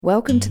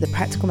Welcome to the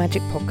Practical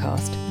Magic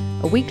Podcast,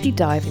 a weekly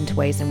dive into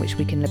ways in which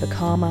we can live a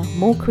calmer,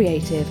 more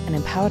creative and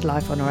empowered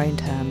life on our own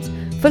terms,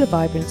 full of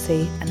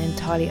vibrancy and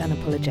entirely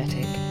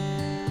unapologetic.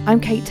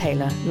 I'm Kate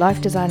Taylor, life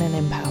designer and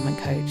empowerment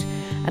coach,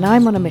 and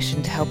I'm on a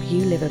mission to help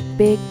you live a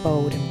big,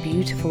 bold and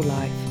beautiful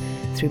life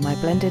through my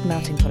blended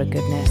melting pot of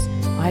goodness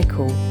I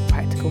call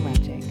Practical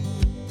Magic.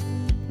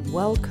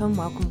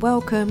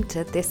 Welcome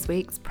to this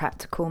week's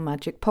Practical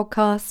Magic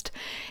Podcast.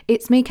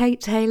 It's me,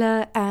 Kate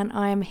Taylor, and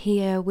I am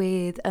here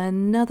with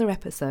another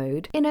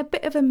episode in a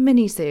bit of a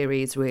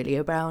mini-series really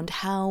around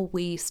how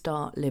we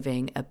start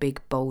living a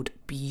big, bold,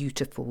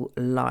 beautiful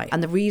life.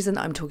 And the reason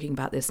I'm talking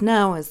about this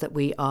now is that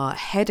we are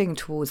heading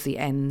towards the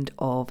end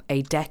of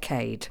a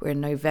decade. We're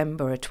in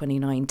November of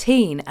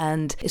 2019,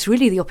 and it's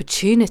really the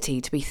opportunity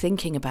to be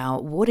thinking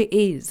about what it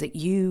is that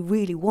you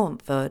really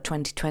want for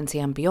 2020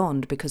 and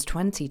beyond, because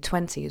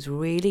 2020 is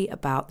really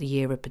about the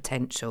year of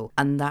potential,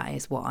 and that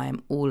is what I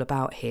am all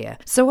about here.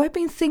 So I've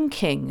been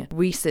thinking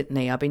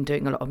recently, I've been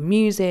doing a lot of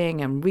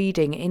musing and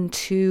reading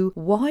into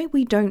why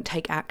we don't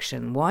take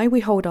action, why we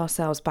hold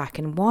ourselves back,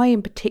 and why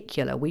in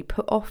particular we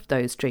put off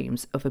those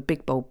dreams of a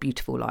big, bold,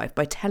 beautiful life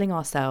by telling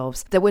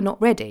ourselves that we're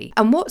not ready.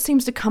 And what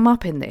seems to come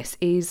up in this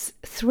is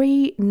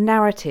three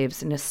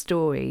narratives in a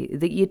story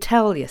that you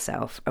tell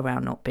yourself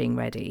around not being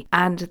ready.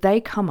 And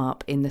they come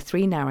up in the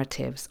three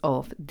narratives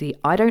of the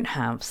I don't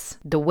haves,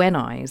 the when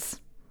I's,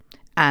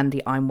 and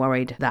the I'm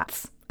worried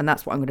that's. And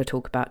that's what I'm going to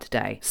talk about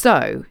today.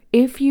 So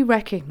if you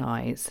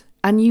recognize,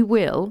 and you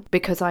will,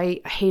 because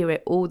I hear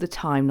it all the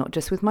time, not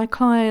just with my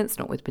clients,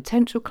 not with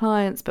potential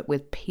clients, but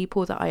with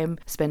people that I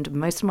spend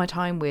most of my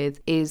time with,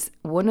 is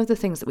one of the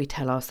things that we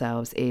tell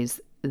ourselves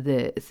is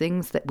the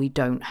things that we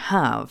don't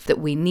have, that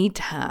we need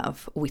to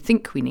have, or we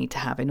think we need to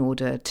have in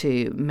order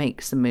to make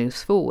some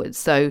moves forward.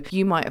 So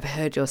you might have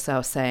heard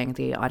yourself saying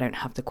I don't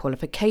have the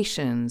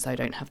qualifications, I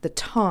don't have the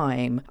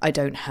time, I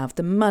don't have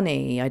the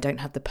money, I don't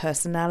have the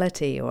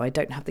personality, or I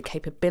don't have the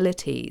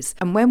capabilities.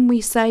 And when we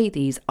say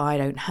these I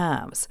don't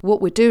haves,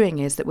 what we're doing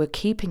is that we're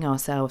keeping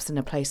ourselves in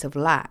a place of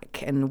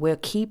lack, and we're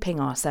keeping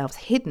ourselves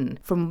hidden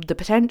from the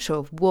potential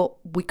of what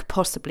we could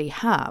possibly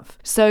have.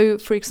 So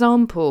for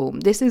example,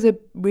 this is a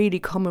really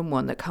common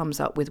one that comes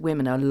up with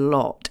women a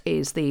lot,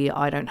 is the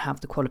I don't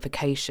have the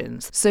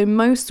qualifications. So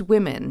most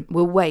women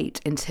will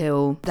wait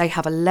until they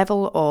have a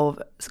level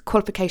of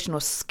qualification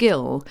or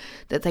skill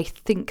that they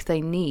think they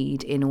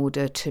need in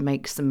order to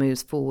make some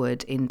moves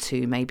forward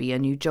into maybe a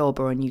new job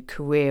or a new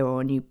career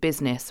or a new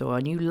business or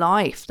a new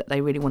life that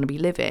they really want to be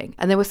living.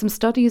 And there were some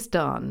studies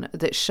done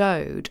that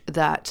showed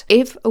that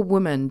if a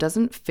woman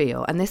doesn't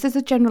feel, and this is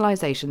a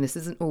generalization, this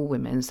isn't all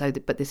women,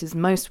 but this is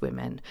most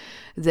women,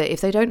 that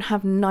if they don't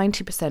have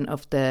 90%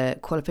 of the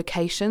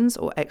qualifications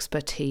or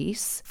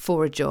expertise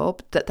for a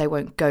job, that they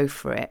won't go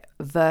for it,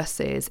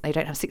 versus they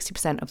don't have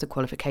 60% of the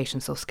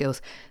qualifications or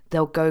skills,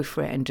 they'll go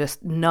for it and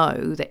just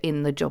know that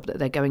in the job that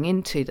they're going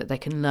into that they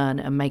can learn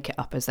and make it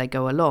up as they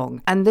go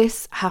along. And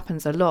this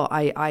happens a lot.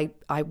 I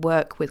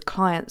work with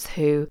clients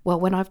who, well,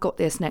 when I've got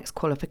this next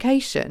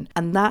qualification,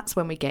 and that's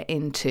when we get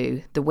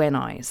into the when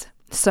I's.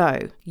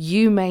 So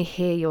you may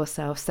hear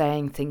yourself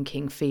saying,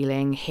 thinking,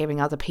 feeling,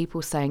 hearing other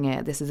people saying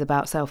it. This is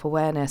about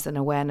self-awareness and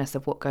awareness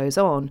of what goes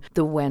on.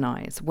 The when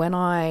I's. When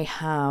I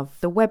have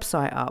the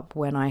website up,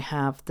 when I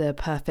have the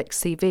perfect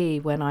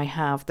CV, when I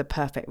have the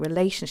perfect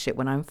relationship,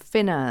 when I'm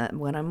thinner,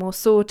 when I'm more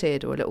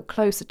sorted or a little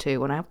closer to,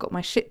 when I've got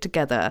my shit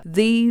together.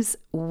 These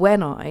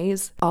when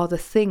I's are the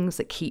things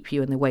that keep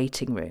you in the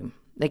waiting room.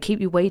 They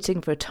keep you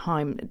waiting for a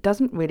time that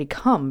doesn't really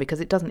come because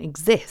it doesn't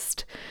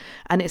exist.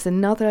 And it's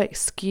another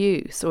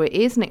excuse, or it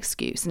is an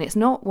excuse, and it's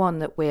not one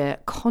that we're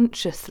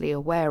consciously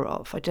aware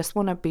of. I just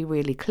want to be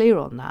really clear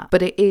on that.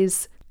 But it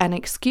is an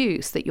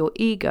excuse that your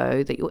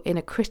ego, that your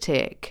inner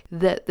critic,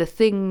 that the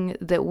thing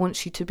that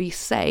wants you to be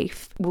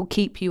safe will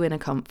keep you in a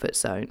comfort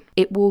zone.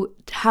 It will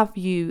have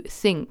you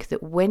think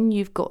that when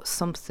you've got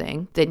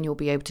something, then you'll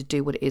be able to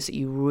do what it is that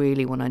you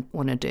really want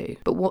to do.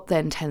 But what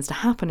then tends to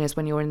happen is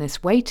when you're in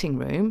this waiting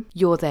room,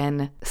 you're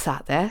then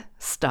sat there,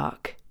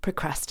 stuck,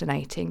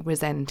 procrastinating,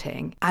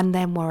 resenting, and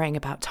then worrying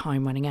about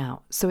time running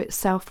out. So it's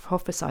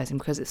self-prophesizing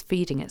because it's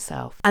feeding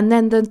itself. And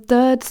then the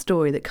third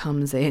story that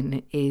comes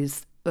in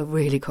is a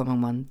really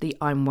common one, the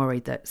I'm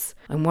worried that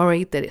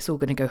it's all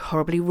going to go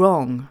horribly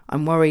wrong.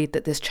 I'm worried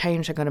that this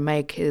change I'm going to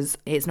make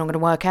it's not going to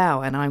work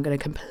out and I'm going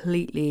to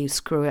completely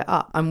screw it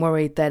up. I'm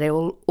worried that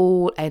it'll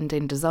all end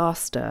in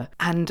disaster.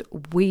 And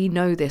we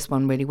know this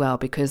one really well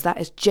because that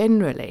is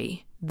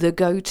generally the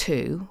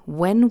go-to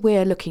when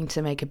we're looking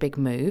to make a big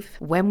move,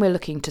 when we're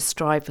looking to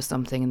strive for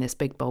something in this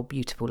big, bold,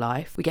 beautiful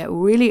life. We get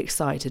really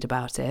excited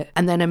about it,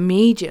 and then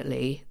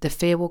immediately the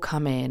fear will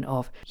come in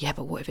of, yeah,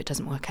 but what if it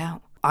doesn't work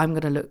out? I'm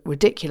going to look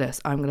ridiculous,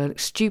 I'm going to look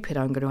stupid,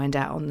 I'm going to end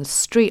out on the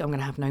street, I'm going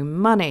to have no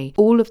money.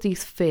 All of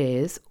these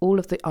fears, all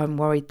of the I'm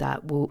worried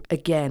that will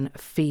again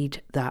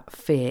feed that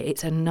fear.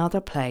 It's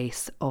another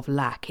place of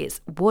lack.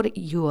 It's what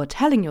you are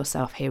telling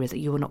yourself here is that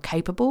you are not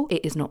capable,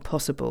 it is not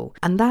possible.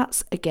 And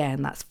that's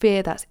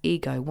fear, that's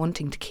ego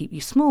wanting to keep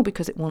you small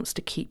because it wants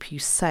to keep you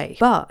safe.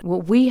 But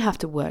what we have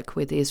to work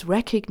with is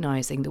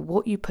recognizing that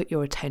what you put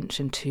your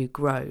attention to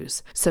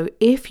grows. So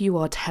if you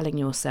are telling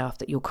yourself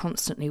that you're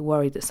constantly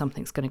worried that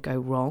something's going to go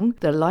wrong,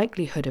 the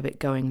likelihood of it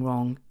going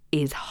wrong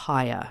is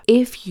higher.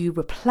 If you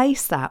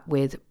replace that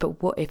with,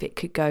 but what if it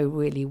could go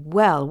really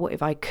well? What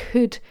if I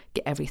could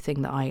get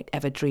everything that I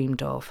ever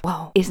dreamed of?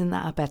 Well, isn't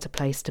that a better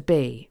place to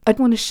be? I'd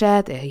want to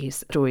share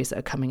these stories that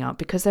are coming up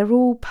because they're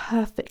all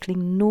perfectly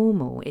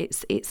normal.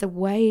 It's a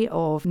way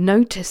of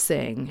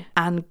noticing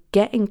and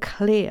getting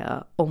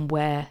clear on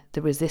where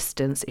the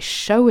resistance is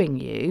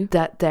showing you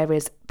that there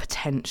is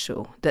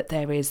potential, that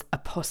there is a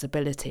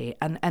possibility,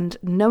 and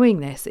knowing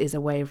this is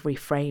a way of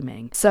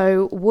reframing.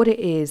 So what it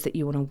is that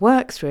you want to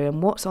work through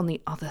and what's on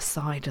the other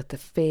side of the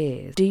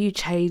fears. Do you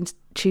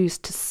choose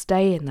to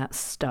stay in that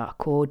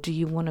stuck, or do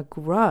you want to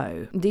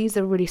grow? These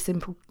are really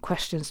simple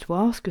questions to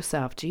ask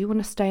yourself. Do you want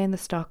to stay in the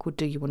stuck, or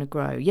do you want to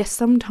grow? Yes,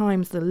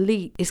 sometimes the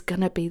leap is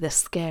going to be the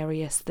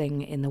scariest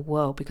thing in the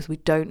world because we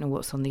don't know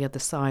what's on the other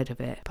side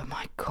of it. But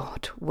my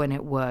God, when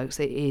it works,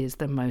 it is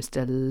the most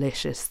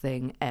delicious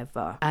thing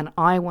ever. And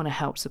I want to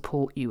help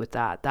support you with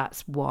that.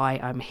 That's why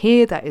I'm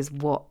here. That is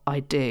what I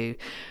do.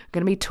 I'm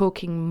going to be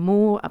talking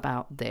more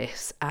about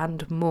this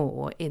and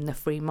more in the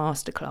free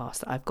masterclass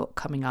that I've got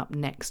coming up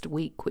next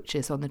week, which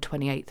is on the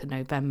 28th of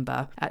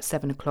November at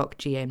 7 o'clock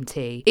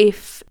GMT.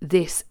 If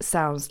this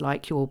sounds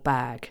like your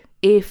bag,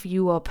 if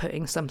you are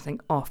putting something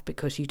off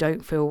because you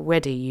don't feel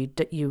ready,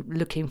 you're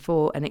looking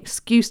for an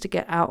excuse to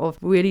get out of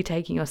really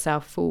taking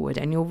yourself forward,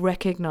 and you're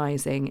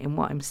recognizing in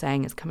what I'm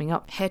saying is coming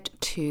up, head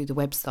to the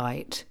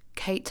website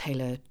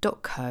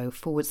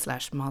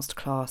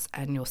katetaylor.co/masterclass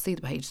and you'll see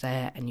the page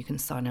there and you can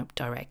sign up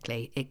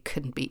directly. It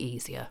couldn't be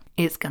easier.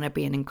 It's going to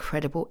be an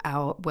incredible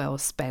hour well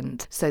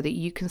spent so that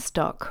you can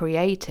start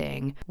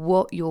creating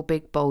what your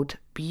big, bold,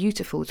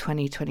 beautiful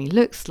 2020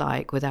 looks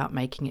like without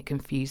making it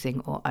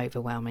confusing or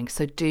overwhelming.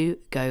 So do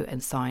go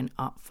and sign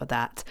up for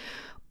that.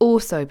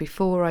 Also,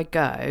 before I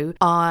go,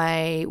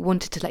 I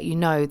wanted to let you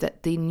know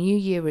that the New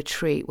Year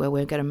retreat, where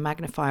we're going to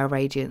magnify our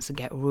radiance and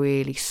get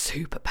really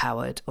super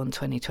powered on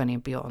 2020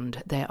 and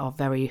beyond, there are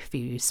very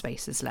few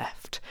spaces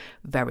left.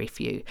 Very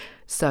few.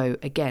 So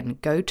again,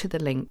 go to the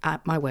link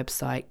at my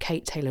website,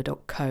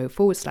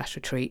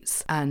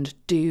 katetaylor.co/retreats, and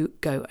do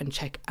go and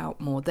check out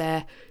more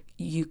there.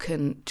 You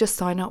can just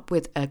sign up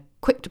with a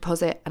quick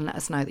deposit and let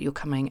us know that you're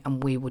coming,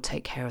 and we will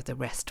take care of the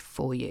rest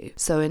for you.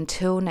 So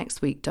until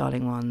next week,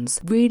 darling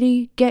ones,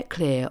 really get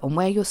clear on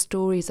where your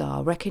stories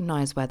are,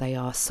 recognise where they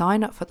are,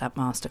 sign up for that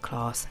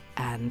masterclass,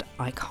 and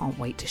I can't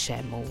wait to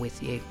share more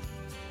with you.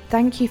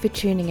 Thank you for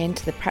tuning in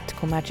to the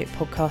Practical Magic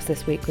podcast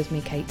this week with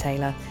me, Kate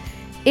Taylor.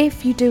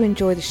 If you do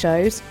enjoy the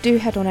shows, do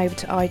head on over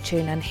to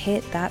iTunes and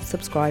hit that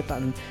subscribe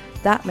button.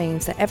 That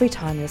means that every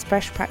time there's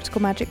fresh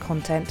Practical Magic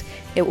content,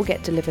 it will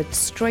get delivered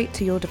straight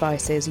to your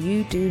devices.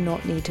 You do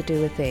not need to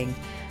do a thing.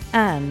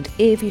 And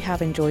if you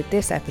have enjoyed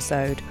this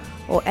episode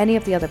or any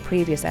of the other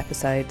previous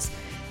episodes,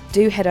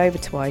 do head over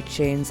to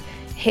iTunes,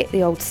 hit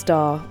the old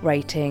star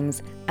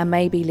ratings, and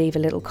maybe leave a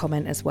little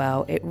comment as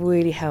well. It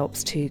really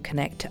helps to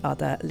connect to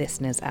other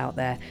listeners out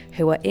there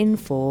who are in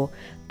for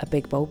a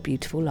big, bold,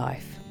 beautiful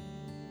life.